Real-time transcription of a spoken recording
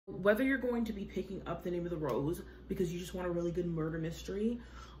Whether you're going to be picking up The Name of the Rose because you just want a really good murder mystery,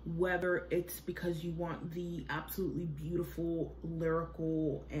 whether it's because you want the absolutely beautiful,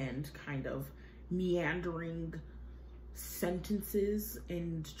 lyrical, and kind of meandering sentences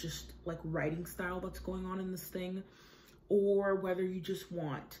and just like writing style that's going on in this thing, or whether you just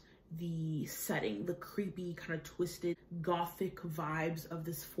want the setting, the creepy, kind of twisted, gothic vibes of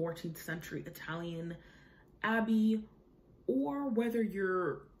this 14th century Italian abbey, or whether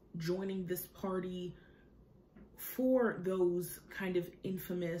you're joining this party for those kind of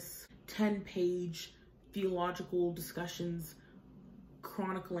infamous 10-page theological discussions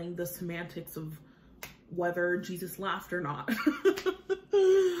chronicling the semantics of whether Jesus laughed or not.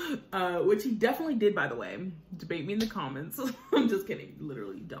 Which he definitely did, by the way. Debate me in the comments. I'm just kidding.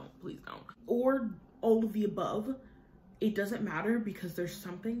 Literally don't. Please don't. Or all of the above. It doesn't matter because there's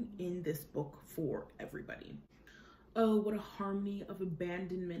something in this book for everybody. Oh, what a harmony of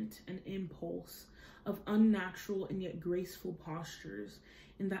abandonment and impulse, of unnatural and yet graceful postures,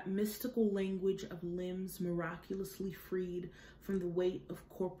 in that mystical language of limbs miraculously freed from the weight of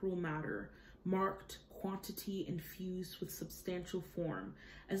corporal matter, marked quantity infused with substantial form,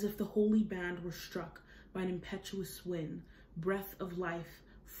 as if the holy band were struck by an impetuous wind, breath of life,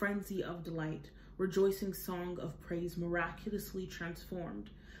 frenzy of delight, rejoicing song of praise miraculously transformed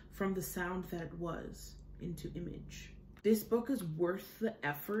from the sound that was into image. This book is worth the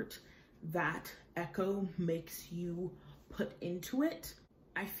effort that Echo makes you put into it.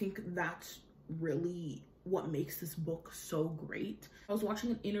 I think that's really what makes this book so great. I was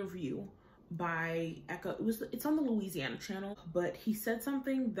watching an interview by Echo. It's on the Louisiana channel, but he said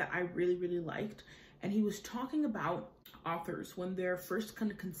something that I really liked, and he was talking about authors when they're first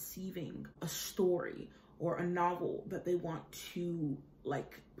kind of conceiving a story or a novel that they want to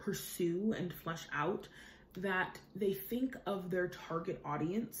like pursue and flesh out, that they think of their target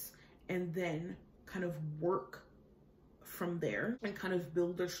audience and then kind of work from there and kind of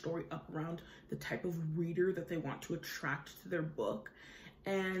build their story up around the type of reader that they want to attract to their book.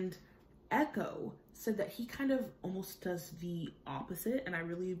 And Echo said that he kind of almost does the opposite, and I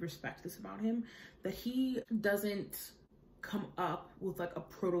really respect this about him, that he doesn't come up with like a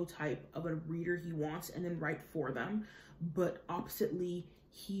prototype of a reader he wants and then write for them, but oppositely,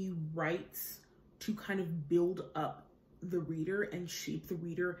 he writes to kind of build up the reader and shape the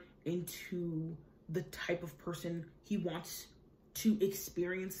reader into the type of person he wants to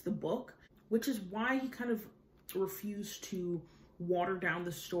experience the book, which is why he kind of refused to water down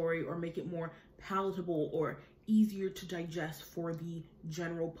the story or make it more palatable or easier to digest for the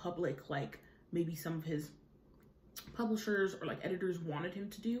general public, like maybe some of his publishers or like editors wanted him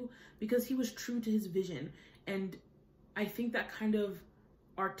to do, because he was true to his vision. And I think that kind of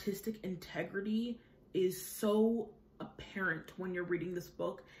artistic integrity is so apparent when you're reading this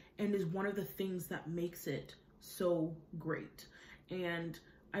book and is one of the things that makes it so great. And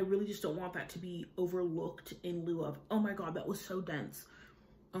I really just don't want that to be overlooked in lieu of, oh my God, that was so dense.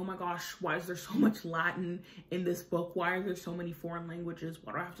 Oh my gosh, why is there so much Latin in this book? Why are there so many foreign languages?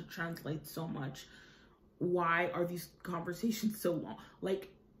 Why do I have to translate so much? Why are these conversations so long? Like,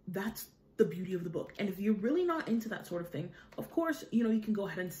 that's the beauty of the book. And if you're really not into that sort of thing, of course, you know, you can go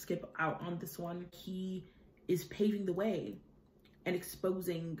ahead and skip out on this one. He is paving the way and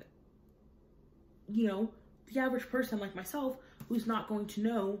exposing, you know, the average person like myself who's not going to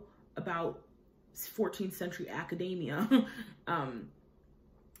know about 14th century academia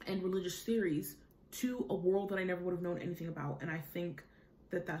and religious theories to a world that I never would have known anything about. And I think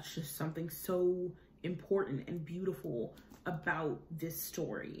that that's just something so important and beautiful about this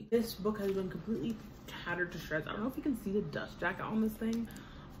story. This book has been completely tattered to shreds. I don't know if you can see the dust jacket on this thing,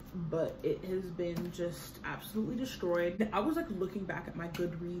 but it has been just absolutely destroyed. I was like looking back at my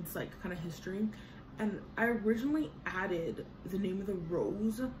Goodreads like kind of history, and I originally added The Name of the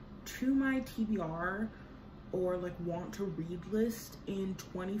Rose to my TBR or like want to read list in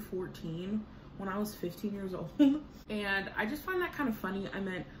 2014 when I was 15 years old. And I just find that kind of funny.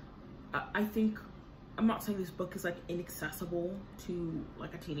 I think, I'm not saying this book is like inaccessible to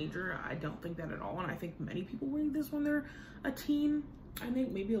like a teenager. I don't think that at all. And I think many people read this when they're a teen. I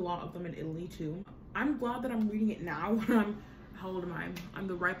think maybe a lot of them in Italy too. I'm glad that I'm reading it now when I'm, how old am I? I'm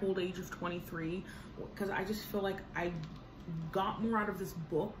the ripe old age of 23, because I just feel like I got more out of this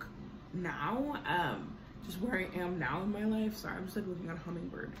book now, just where I am now in my life. Sorry, I'm just like looking at a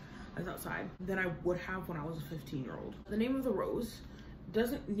hummingbird that's outside, than I would have when I was a 15-year-old. The Name of the Rose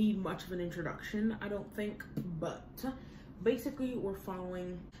doesn't need much of an introduction, I don't think, but basically we're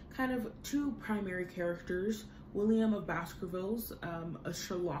following kind of two primary characters. William of Baskervilles, a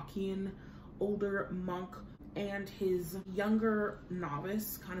Sherlockian older monk and his younger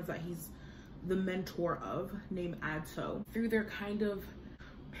novice, kind of that he's the mentor of, named Adso, through their kind of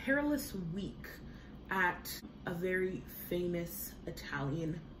perilous week at a very famous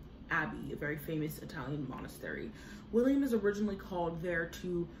Italian abbey, a very famous Italian monastery. William is originally called there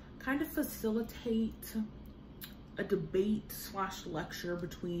to kind of facilitate a debate slash lecture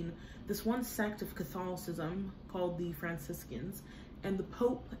between this one sect of Catholicism called the Franciscans and the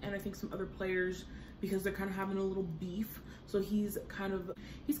Pope, and I think some other players, because they're kind of having a little beef. So he's kind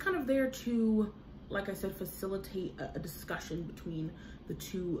of there to, like I said, facilitate a discussion between the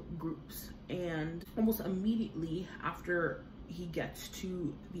two groups. And almost immediately after he gets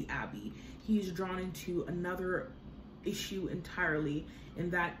to the abbey, he's drawn into another issue entirely,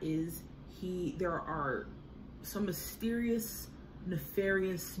 and that is there are some mysterious,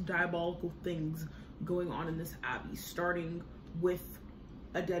 nefarious, diabolical things going on in this abbey, starting with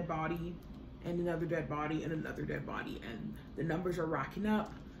a dead body and another dead body and another dead body, and the numbers are racking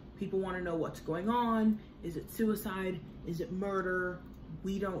up. People want to know what's going on. Is it suicide? Is it murder?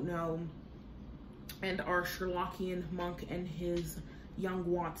 We don't know. And our Sherlockian monk and his young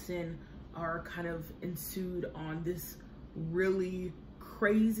Watson are kind of ensued on this really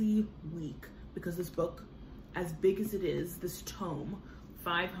crazy week, because this book, as big as it is, this tome,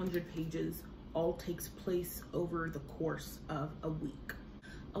 500 pages, all takes place over the course of a week.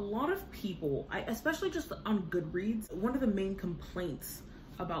 A lot of people, especially just on Goodreads, one of the main complaints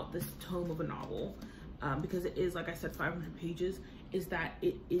about this tome of a novel, because it is, like I said, 500 pages, is that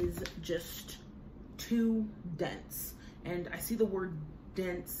it is just too dense. And I see the word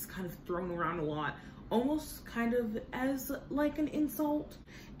dense kind of thrown around a lot, almost kind of as like an insult.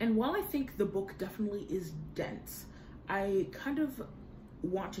 And while I think the book definitely is dense, I kind of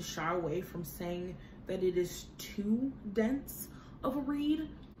want to shy away from saying that it is too dense of a read,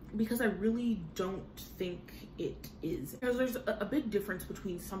 because I really don't think it is. Because there's a big difference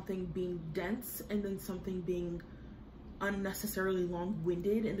between something being dense and then something being unnecessarily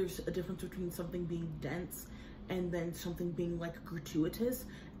long-winded, and there's a difference between something being dense and then something being like gratuitous.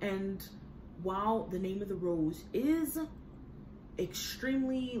 And while The Name of the Rose is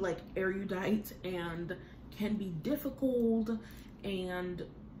extremely like erudite and can be difficult and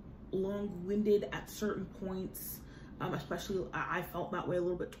long-winded at certain points, especially I felt that way a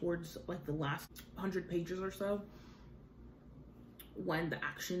little bit towards like the last 100 pages or so, when the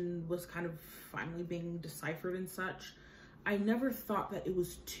action was kind of finally being deciphered and such. I never thought that it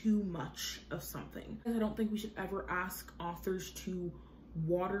was too much of something. I don't think we should ever ask authors to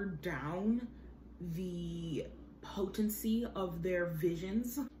water down the potency of their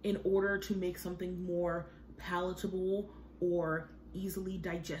visions in order to make something more palatable or easily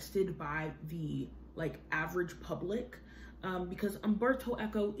digested by the like average public, because Umberto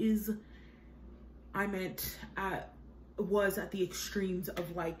Eco was at the extremes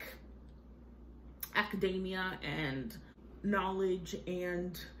of like academia and knowledge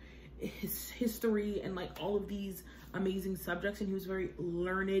and his history and like all of these amazing subjects, and he was a very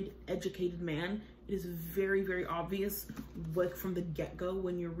learned, educated man. It is very, very obvious, like from the get-go,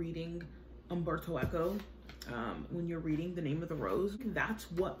 when you're reading Umberto Eco, when you're reading The Name of the Rose. That's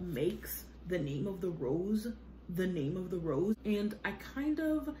what makes The Name of the Rose The Name of the Rose. And I kind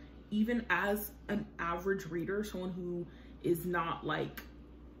of, even as an average reader, someone who is not like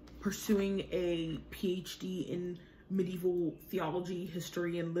pursuing a PhD in medieval theology,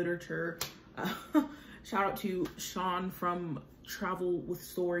 history, and literature, shout out to Sean from Travel with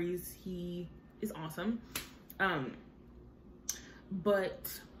Stories, he is awesome.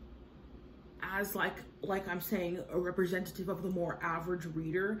 But as like I'm saying, a representative of the more average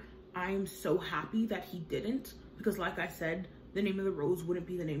reader, I'm so happy that he didn't, because like I said, The Name of the Rose wouldn't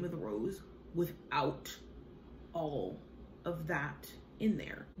be The Name of the Rose without all of that in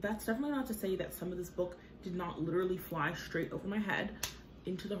there. That's definitely not to say that some of this book did not literally fly straight over my head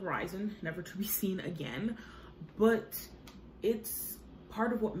into the horizon, never to be seen again, but it's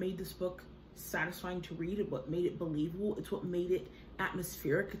part of what made this book satisfying to read, what made it believable, it's what made it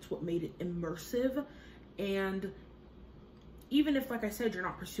atmospheric, it's what made it immersive. And even if, like I said, you're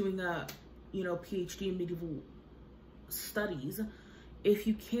not pursuing a, PhD in medieval studies, if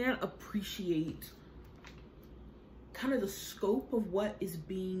you can't appreciate kind of the scope of what is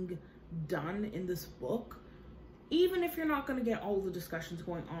being done in this book, even if you're not going to get all the discussions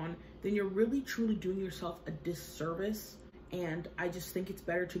going on, then you're really truly doing yourself a disservice. And I just think it's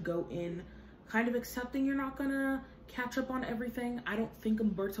better to go in kind of accepting you're not gonna catch up on everything. I don't think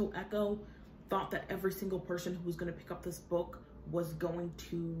Umberto Eco thought that every single person who was gonna pick up this book was going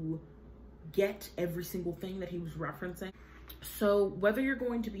to get every single thing that he was referencing. So whether you're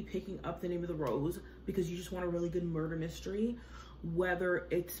going to be picking up The Name of the Rose because you just want a really good murder mystery, whether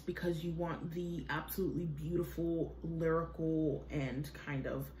it's because you want the absolutely beautiful, lyrical, and kind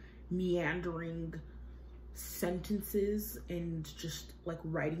of meandering sentences and just like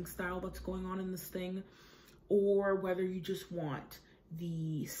writing style that's going on in this thing, or whether you just want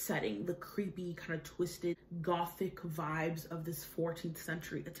the setting, the creepy, kind of twisted, gothic vibes of this 14th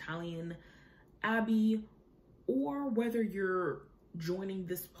century Italian abbey, or whether you're joining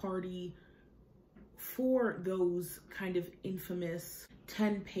this party for those kind of infamous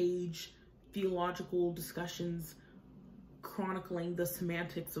 10-page theological discussions chronicling the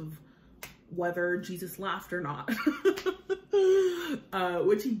semantics of whether Jesus laughed or not.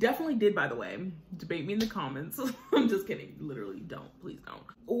 Which he definitely did, by the way. Debate me in the comments. I'm just kidding. Literally, don't. Please don't.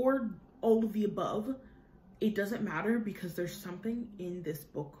 Or all of the above. It doesn't matter, because there's something in this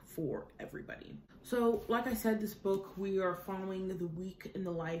book for everybody. So, like I said, this book, we are following the week in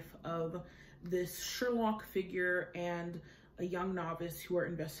the life of this Sherlock figure and a young novice who are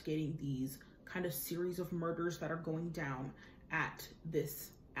investigating these kind of series of murders that are going down at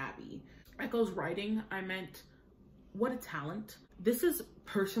this abbey. Echo's writing, I meant, what a talent. This is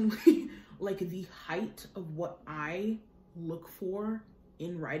personally like the height of what I look for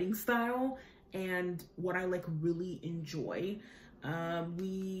in writing style and what I like really enjoy.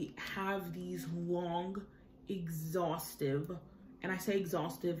 We have these long, exhaustive, and I say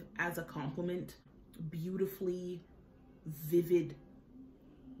exhaustive as a compliment, beautifully vivid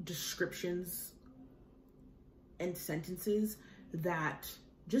descriptions and sentences that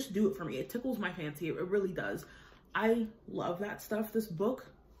just do it for me. It tickles my fancy. It really does. I love that stuff. This book,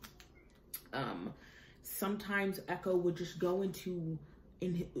 sometimes Echo would just go into,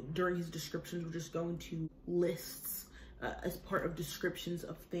 during his descriptions, would just go into lists as part of descriptions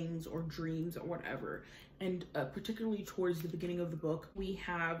of things or dreams or whatever. And particularly towards the beginning of the book, we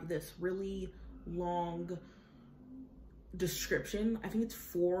have this really long description. I think it's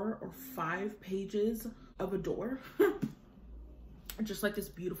 4 or 5 pages of a door. Just like this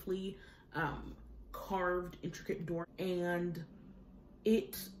beautifully carved, intricate door. And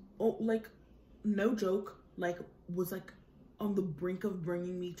it, like, no joke, like, was like on the brink of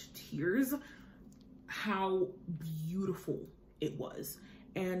bringing me to tears how beautiful it was.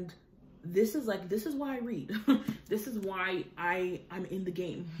 And this is why I read. This is why I'm in the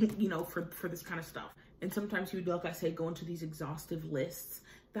game, you know, for this kind of stuff. And sometimes he would, like I say, go into these exhaustive lists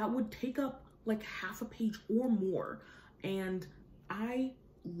that would take up like half a page or more. And I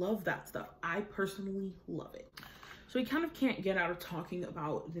love that stuff. I personally love it. So we kind of can't get out of talking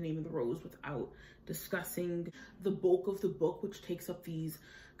about The Name of the Rose without discussing the bulk of the book, which takes up these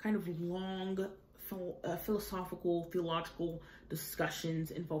kind of long philosophical, theological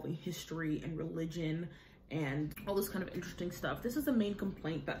discussions involving history and religion and all this kind of interesting stuff. This is the main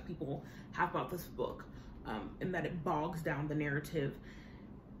complaint that people have about this book, and that it bogs down the narrative.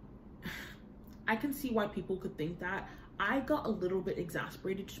 I can see why people could think that. I got a little bit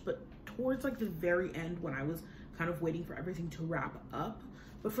exasperated, but towards like the very end when I was kind of waiting for everything to wrap up.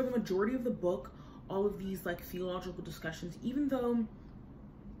 But for the majority of the book, all of these like theological discussions, even though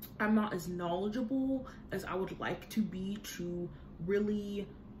I'm not as knowledgeable as I would like to be to really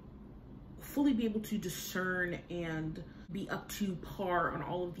fully be able to discern and be up to par on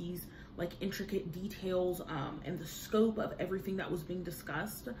all of these like intricate details and the scope of everything that was being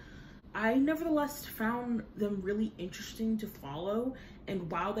discussed, I nevertheless found them really interesting to follow. And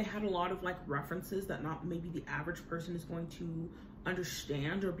while they had a lot of like references that not maybe the average person is going to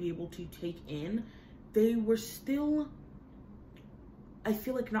understand or be able to take in, they were still, I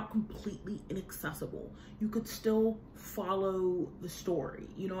feel like, not completely inaccessible. You could still follow the story.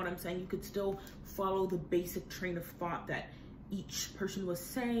 You know what I'm saying? You could still follow the basic train of thought that each person was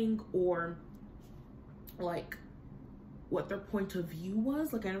saying, or like what their point of view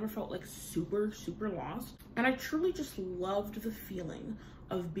was. Like I never felt like super lost. And I truly just loved the feeling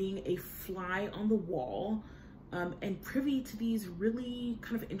of being a fly on the wall and privy to these really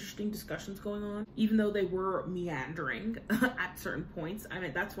kind of interesting discussions going on, even though they were meandering at certain points. I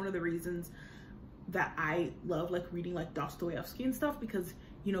mean, that's one of the reasons that I love like reading like Dostoevsky and stuff, because,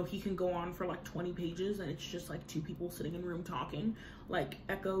 you know, he can go on for like 20 pages and it's just like 2 people sitting in a room talking. Like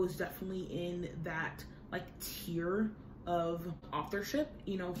Echo is definitely in that like tier of authorship.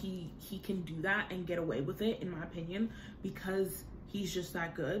 You know, he can do that and get away with it, in my opinion, because he's just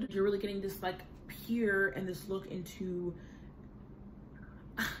that good. You're really getting this like peer and this look into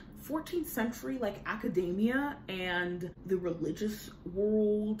 14th century like academia and the religious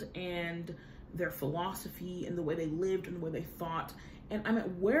world and their philosophy and the way they lived and the way they thought. And I mean,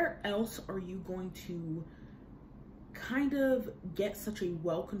 where else are you going to kind of get such a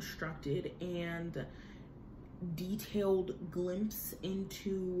well-constructed and detailed glimpse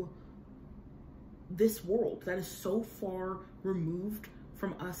into this world that is so far removed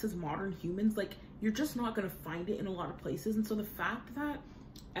from us as modern humans. Like, you're just not going to find it in a lot of places. And so the fact that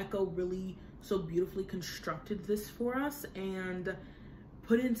Echo really so beautifully constructed this for us and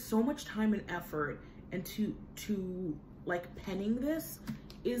put in so much time and effort into like penning this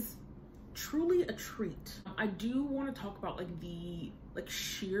is truly a treat. I do want to talk about like the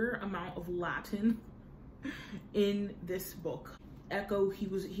sheer amount of Latin in this book. Echo, he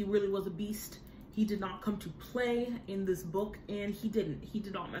really was a beast. He did not come to play in this book, and he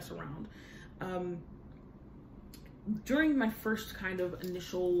did not mess around. During my first kind of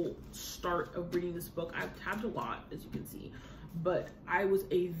initial start of reading this book, I've tabbed a lot, as you can see, but I was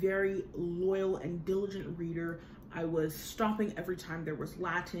a very loyal and diligent reader. I was stopping every time there was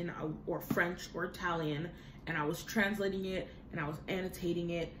Latin or French or Italian, and I was translating it, and I was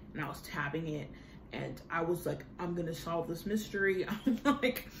annotating it, and I was tabbing it, and I was like, I'm gonna solve this mystery.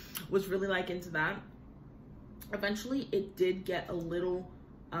 I was really like into that. Eventually it did get a little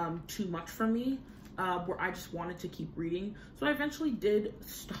too much for me, where I just wanted to keep reading. So I eventually did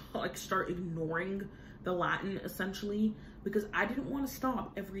start ignoring the Latin, essentially, because I didn't want to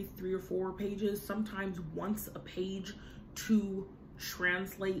stop every 3 or 4 pages, sometimes once a page, to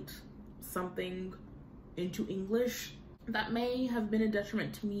translate something into English. That may have been a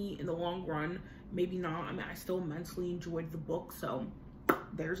detriment to me in the long run, maybe not. I mean, I still immensely enjoyed the book, so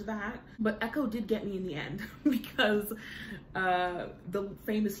there's that. But Echo did get me in the end, because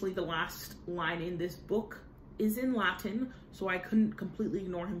famously the last line in this book is in Latin, so I couldn't completely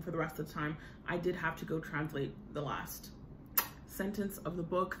ignore him for the rest of the time. I did have to go translate the last sentence of the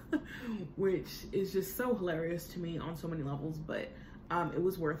book, which is just so hilarious to me on so many levels, but it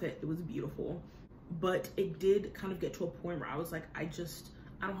was worth it. It was beautiful. But it did kind of get to a point where I was like, I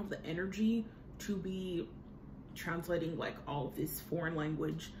don't have the energy to be translating like all of this foreign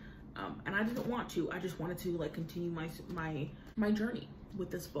language, and I didn't want to. I just wanted to like continue my journey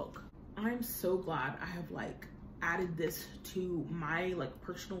with this book. I'm so glad I have like added this to my like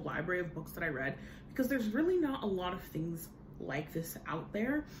personal library of books that I read, because there's really not a lot of things like this out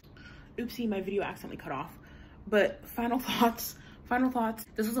there. Oopsie, my video accidentally cut off. But final thoughts.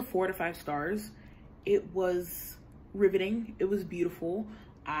 This was a 4 to 5 stars. It was riveting. It was beautiful.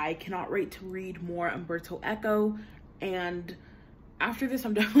 I cannot wait to read more Umberto Eco, and after this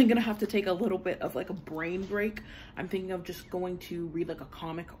I'm definitely gonna have to take a little bit of like a brain break. I'm thinking of just going to read like a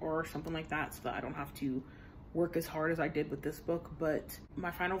comic or something like that, so that I don't have to work as hard as I did with this book. But my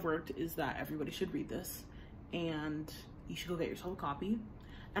final verdict is that everybody should read this, and you should go get yourself a copy.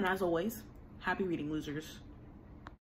 And as always, happy reading, losers.